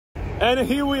And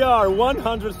here we are,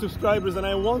 100 subscribers, and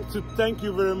I want to thank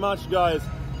you very much, guys,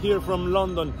 here from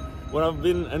London, where I've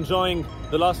been enjoying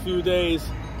the last few days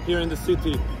here in the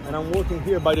city. And I'm walking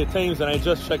here by the Thames, and I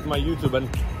just checked my YouTube and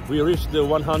we reached the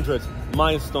 100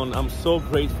 milestone. I'm so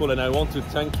grateful, and I want to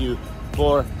thank you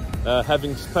for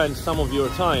having spent some of your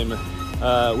time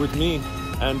with me,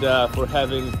 and for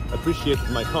having appreciated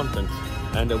my content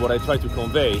and what I try to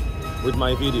convey with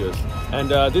my videos. And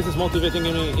this is motivating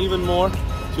me even more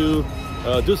to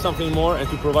do something more and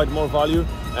to provide more value,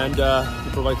 and to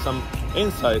provide some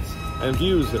insights and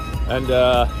views and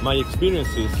my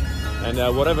experiences and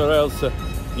whatever else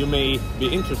you may be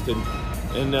interested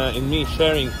in me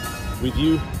sharing with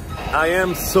you. I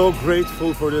am so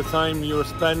grateful for the time you're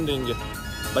spending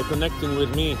by connecting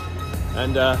with me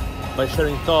and by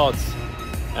sharing thoughts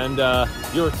and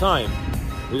your time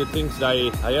with the things that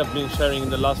I have been sharing in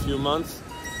the last few months.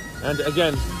 And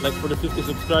again, like for the 50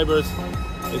 subscribers,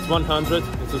 it's 100,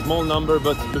 it's a small number,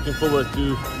 but looking forward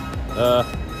to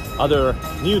other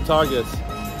new targets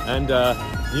and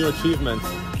new achievements.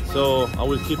 So I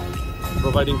will keep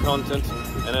providing content,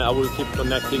 and I will keep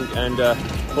connecting and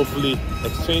hopefully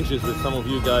exchanges with some of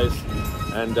you guys.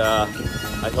 And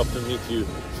I hope to meet you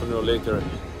sooner or later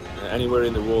anywhere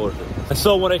in the world. And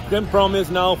so what I can promise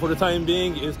now for the time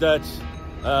being is that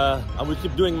I will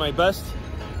keep doing my best.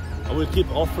 I will keep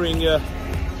offering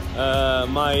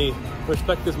my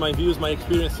perspectives, my views, my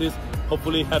experiences,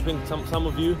 hopefully helping some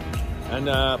of you and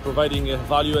providing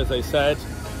value, as I said.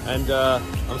 And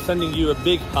I'm sending you a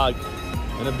big hug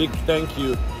and a big thank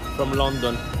you from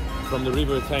London, from the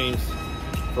River Thames,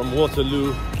 from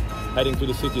Waterloo, heading to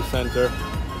the city centre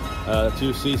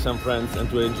to see some friends and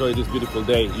to enjoy this beautiful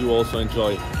day. You also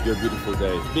enjoy your beautiful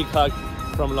day. Big hug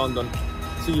from London.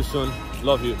 See you soon.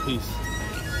 Love you. Peace.